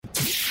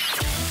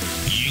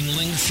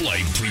Morning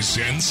Flight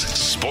presents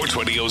Sports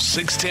Radio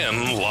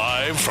 610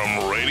 live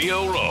from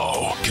Radio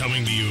Row.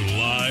 Coming to you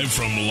live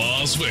from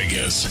Las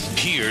Vegas.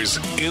 Here's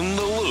In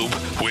the Loop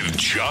with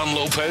John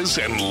Lopez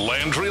and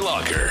Landry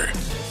Locker.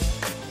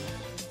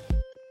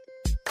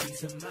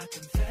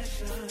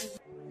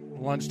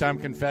 Lunchtime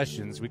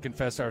Confessions. We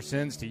confess our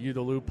sins to you,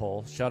 the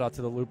loophole. Shout out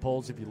to the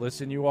loopholes. If you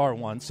listen, you are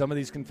one. Some of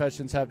these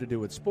confessions have to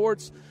do with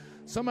sports.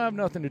 Some have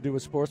nothing to do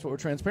with sports, but we're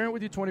transparent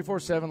with you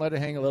 24/7. Let it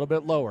hang a little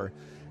bit lower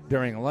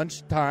during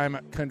Lunchtime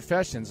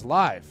Confessions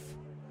live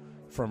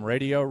from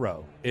Radio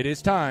Row. It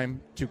is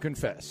time to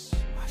confess.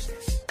 Watch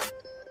this.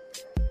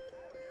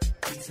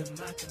 These are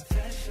my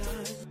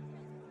confessions.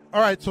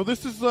 All right, so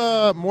this is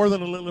more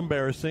than a little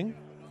embarrassing.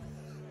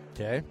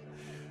 Okay.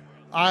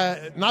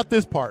 Not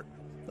this part.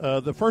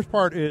 The first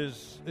part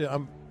is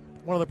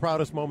one of the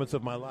proudest moments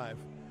of my life.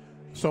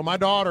 So my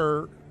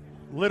daughter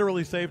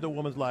literally saved a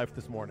woman's life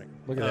this morning.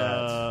 Look at that.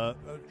 A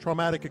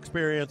traumatic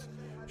experience.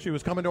 She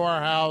was coming to our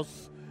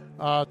house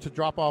to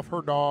drop off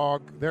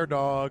their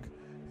dog,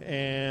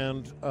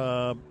 and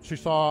she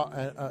saw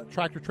a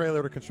tractor trailer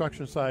at a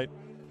construction site,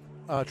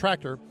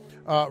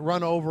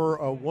 run over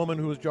a woman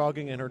who was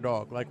jogging and her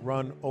dog, like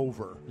run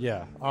over.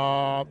 Yeah.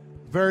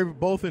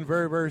 Both in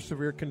very, very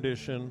severe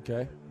condition.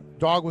 Okay.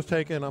 Dog was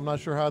taken. I'm not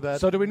sure how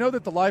that. So do we know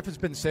that the life has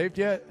been saved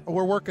yet?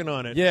 We're working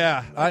on it.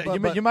 Yeah,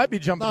 you might be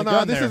jumping the gun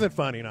No, this there. isn't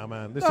funny now,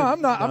 man.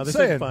 I'm not. I'm this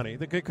saying isn't funny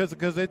because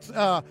it's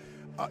the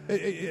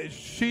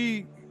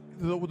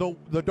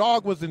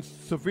dog was in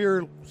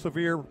severe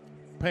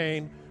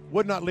pain,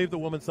 would not leave the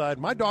woman's side.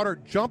 My daughter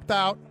jumped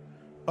out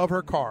of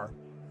her car.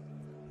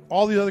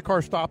 All the other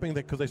cars stopping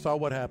because they saw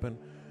what happened.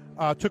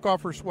 Took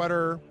off her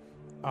sweater.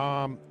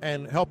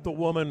 And helped the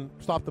woman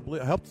stop the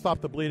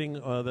bleeding.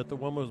 That the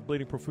woman was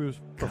bleeding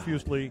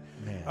profusely.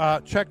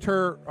 Checked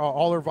her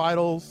all her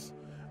vitals.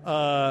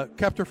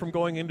 Kept her from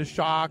going into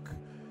shock.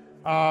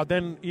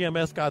 Then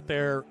EMS got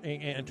there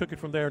and took it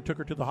from there and took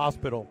her to the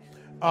hospital.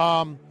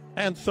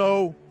 And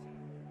so,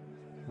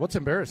 what's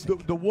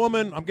embarrassing? The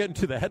woman. I'm getting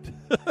to that.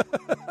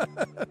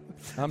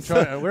 I'm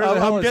trying. Where the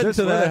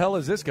hell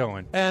is this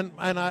going? And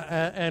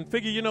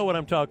Figgy, you know what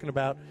I'm talking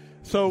about.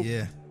 So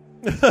yeah.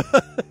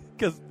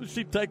 Because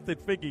she texted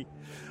Figgy.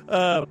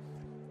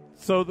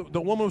 So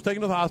the woman was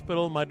taken to the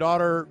hospital. My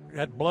daughter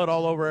had blood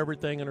all over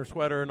everything in her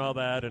sweater and all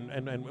that,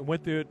 and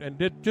went through it and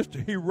did just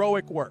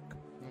heroic work.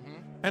 Mm-hmm.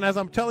 And as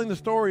I'm telling the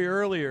story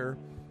earlier,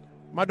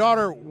 my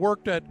daughter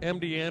worked at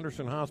MD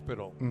Anderson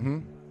Hospital. Mm-hmm.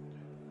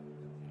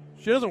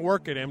 She doesn't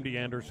work at MD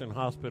Anderson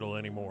Hospital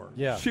anymore.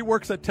 Yeah. She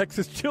works at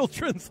Texas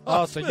Children's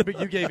Hospital. Oh, so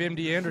you gave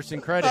MD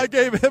Anderson credit. I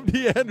gave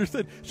MD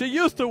Anderson. She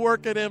used to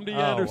work at MD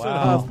Anderson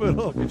Hospital.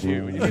 Look at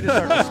you. You need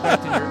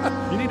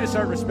to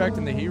start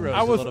respecting the heroes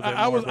a little bit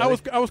more.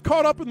 I was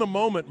caught up in the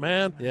moment,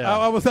 man. Yeah.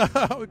 I was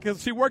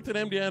because she worked at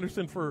MD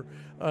Anderson for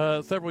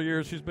several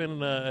years. She's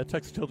been at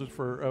Texas Children's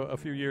for a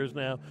few years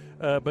now.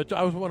 But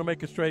I want to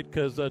make it straight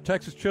because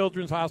Texas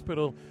Children's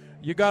Hospital,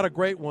 you got a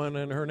great one,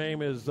 and her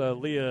name is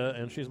Leah,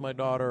 and she's my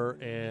daughter,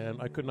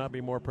 and I could not be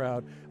more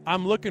proud.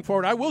 I'm looking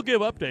forward. I will give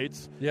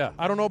updates. Yeah.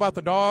 I don't know about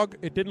the dog.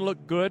 It didn't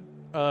look good,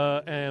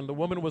 and the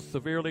woman was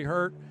severely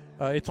hurt.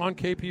 It's on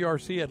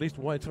KPRC, at least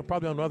one. It's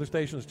probably on other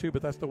stations, too,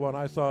 but that's the one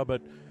I saw.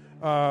 But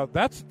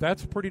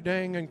that's pretty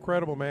dang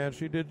incredible, man.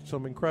 She did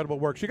some incredible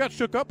work. She got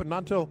shook up, and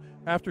not until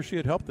after she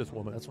had helped this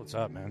woman. That's what's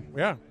up, man.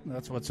 Yeah.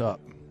 That's what's up.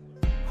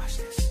 Watch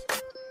this.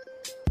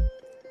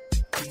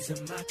 These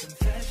are my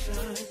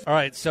confessions. All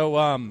right, so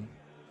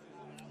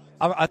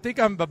I think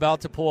I'm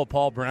about to pull a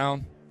Paul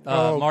Brown,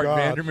 Mark God.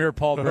 Vandermeer,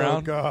 Paul Brown.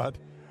 Oh, God.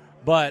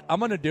 But I'm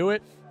going to do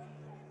it,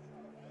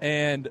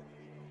 and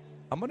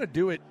I'm going to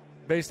do it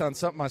based on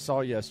something I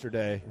saw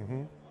yesterday.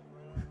 Mm-hmm.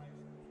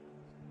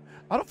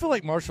 I don't feel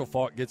like Marshall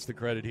Faulk gets the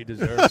credit he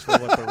deserves for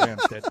what the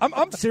Rams did.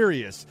 I'm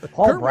serious.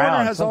 Paul Kurt Brown,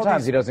 Warner has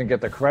sometimes he doesn't get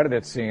the credit,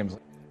 it seems.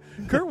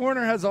 Kurt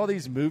Warner has all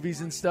these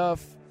movies and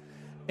stuff,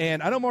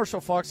 and I know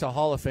Marshall Faulk's a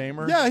Hall of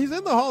Famer. Yeah, he's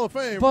in the Hall of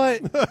Fame.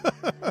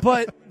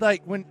 But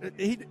like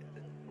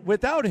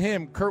without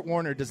him, Kurt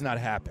Warner does not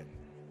happen.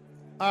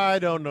 I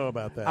don't know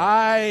about that.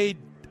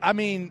 I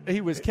mean,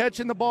 he was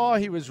catching the ball,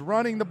 he was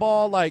running the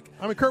ball.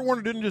 Kurt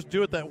Warner didn't just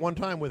do it that one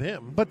time with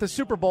him. But the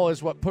Super Bowl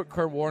is what put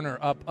Kurt Warner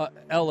up,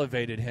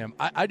 elevated him.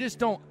 I just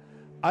don't.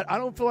 I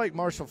don't feel like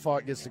Marshall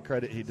Faulk gets the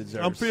credit he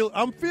deserves.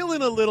 I'm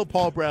feeling a little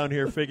Paul Brown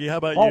here, Figgy. How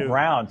about Paul you?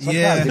 Brown.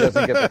 Sometimes he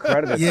doesn't get the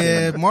credit.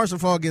 Yeah, Marshall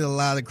Faulk get a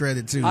lot of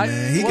credit too,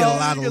 man. He get a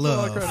lot of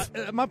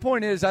love. My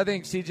point is, I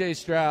think C.J.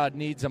 Stroud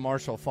needs a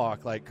Marshall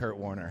Faulk like Kurt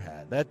Warner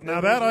had. I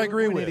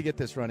agree with. We need to get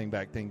this running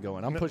back thing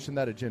going. I'm pushing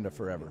that agenda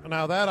forever.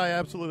 Now that I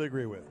absolutely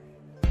agree with.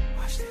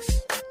 Watch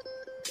this.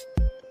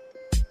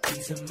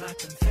 These are my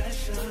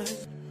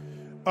confessions.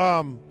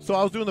 So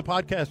I was doing the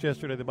podcast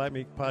yesterday, the Bite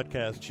Me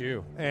podcast. It's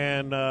you.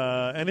 And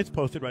it's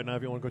posted right now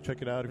if you want to go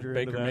check it out. If you're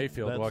Baker into that,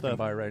 Mayfield walking stuff.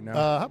 by right now.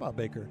 How about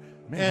Baker?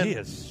 Man, he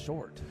is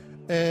short.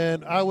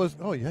 And I was,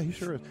 oh yeah, he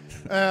sure is.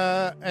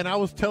 And I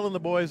was telling the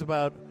boys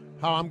about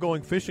how I'm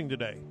going fishing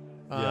today.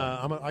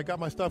 I got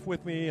my stuff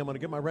with me. I'm going to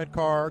get my red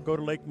car, go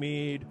to Lake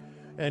Mead,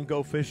 and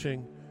go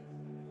fishing.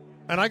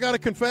 And I got to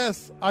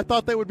confess, I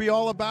thought they would be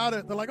all about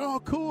it. They're like, oh,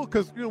 cool,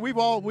 because we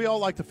all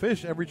like to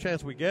fish every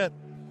chance we get.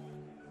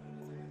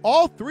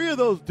 All three of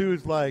those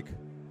dudes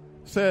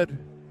said,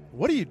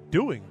 what are you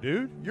doing,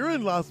 dude? You're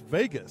in Las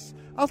Vegas.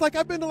 I was like,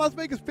 I've been to Las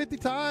Vegas 50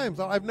 times.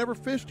 I've never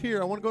fished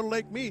here. I want to go to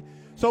Lake Mead.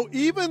 So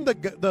even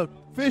the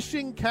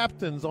fishing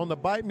captains on the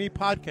Bite Me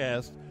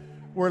podcast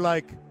were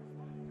like,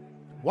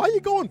 why are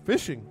you going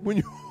fishing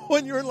when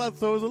you're in Las?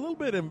 So it was a little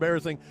bit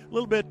embarrassing, a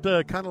little bit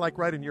kind of like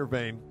right in your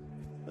vein.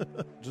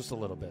 Just a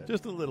little bit.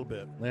 Just a little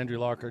bit. Landry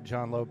Locker,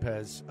 John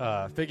Lopez,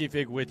 Figgy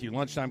Fig with you.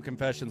 Lunchtime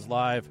Confessions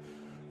live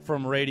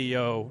from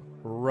Radio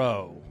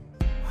Row.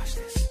 Watch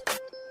this.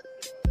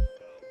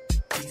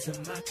 These are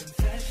my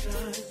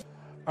confessions.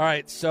 All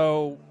right,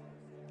 so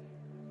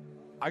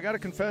I got to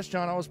confess,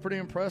 John, I was pretty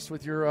impressed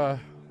with your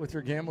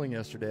gambling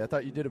yesterday. I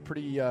thought you did a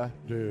pretty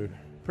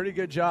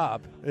good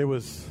job.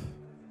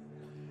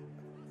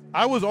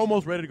 I was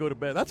almost ready to go to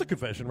bed. That's a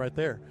confession right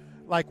there.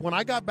 Like when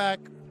I got back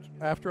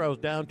after I was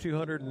down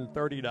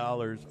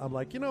 $230, I'm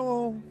like,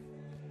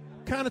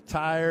 kind of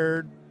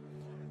tired.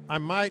 I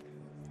might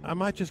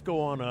just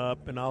go on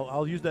up, and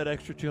I'll use that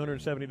extra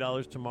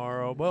 $270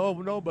 tomorrow. Well,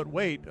 no, but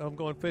wait, I'm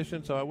going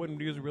fishing, so I wouldn't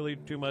use it really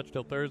too much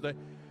till Thursday.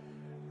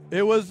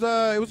 It was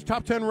a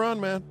top 10 run,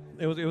 man.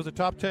 It was a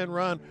top 10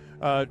 run.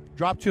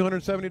 Dropped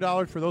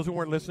 $270 for those who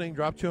weren't listening.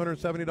 Dropped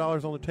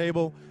 $270 on the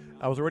table.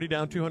 I was already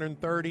down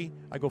 $230.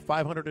 I go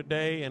 $500 a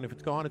day, and if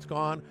it's gone, it's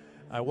gone.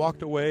 I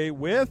walked away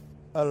with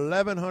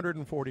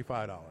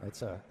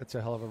 $1,145. That's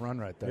a hell of a run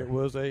right there. It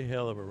was a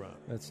hell of a run.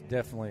 That's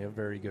definitely a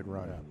very good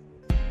run.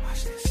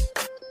 Watch this.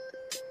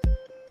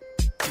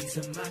 These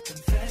are my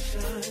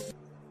confessions.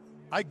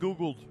 I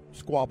Googled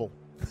squabble.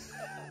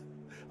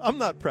 I'm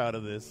not proud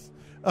of this.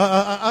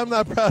 I'm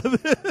not proud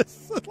of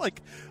this.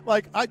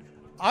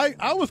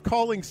 I was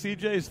calling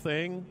CJ's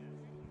thing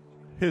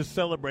his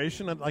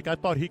celebration, and I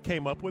thought he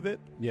came up with it.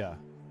 Yeah.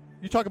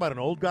 You talk about an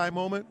old guy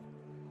moment.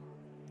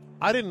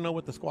 I didn't know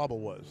what the squabble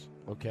was.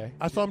 Okay.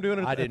 I saw him doing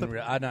it.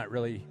 I'm not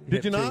really. Did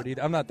you hip to not? it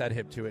either. I'm not that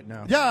hip to it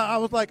now.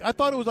 Yeah, I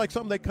thought it was like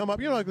something they come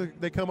up.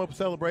 They come up with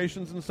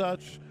celebrations and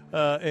such,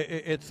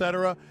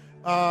 etc.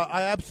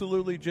 I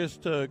absolutely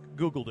just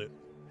Googled it.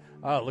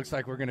 Oh, it looks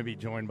like we're going to be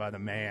joined by the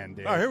man,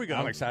 dude. Oh, here we go.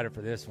 I'm excited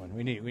for this one.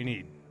 We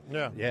need.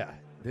 Yeah.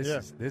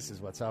 This is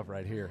what's up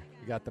right here.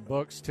 You got the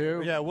books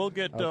too. Yeah, we'll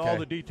get Okay. all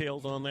the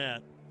details on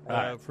that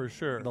for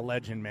sure. The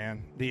legend,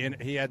 man.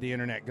 He had the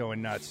internet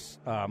going nuts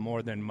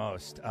more than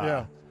most.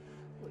 Yeah.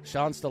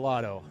 Sean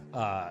Stellato,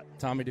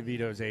 Tommy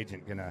DeVito's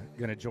agent,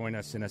 gonna join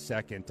us in a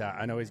second.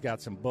 I know he's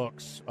got some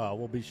books.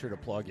 We'll be sure to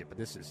plug it. But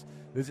this is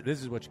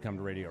what you come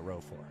to Radio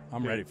Row for.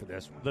 I'm ready for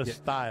this one.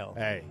 Style.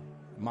 Hey,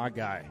 my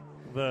guy.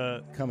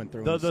 Coming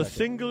through.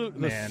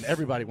 Man,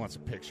 everybody wants a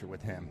picture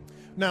with him.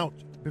 Now,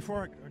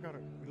 before I got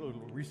a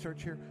little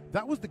research here.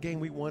 That was the game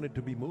we wanted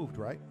to be moved,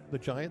 right? The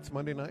Giants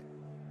Monday night.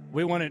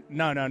 We wanted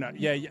no.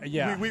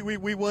 Yeah.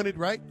 We wanted,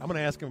 right? I'm going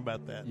to ask him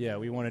about that. Yeah,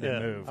 we wanted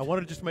it moved. I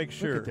wanted to just make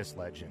sure. Look at this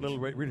legend. Little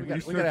we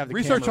research, gotta have the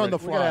research camera on the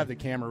ready. fly. We got to have the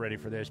camera ready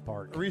for this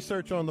part.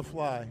 Research on the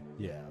fly.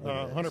 Yeah,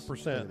 100%.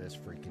 Look at this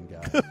freaking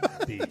guy.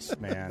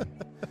 Beast, man.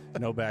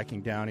 No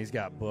backing down. He's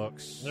got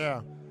books.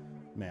 Yeah.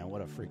 Man,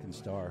 what a freaking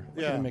star.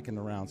 Look at him making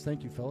the rounds.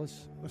 Thank you,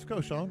 fellas. Let's go,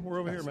 Sean. We're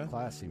over here, man.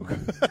 Classy,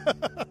 man.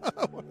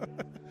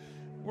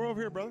 We're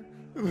over here, brother.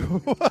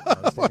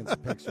 Let's take some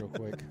pics real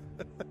quick.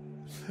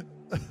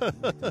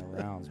 Making the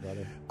rounds,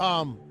 brother.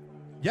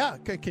 Yeah.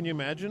 Can you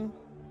imagine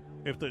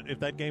if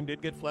that game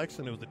did get flexed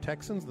and it was the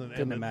Texans?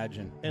 Couldn't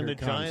imagine. And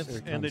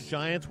the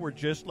Giants were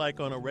just like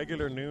on a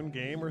regular noon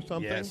game or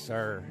something. Yes,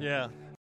 sir. Yeah.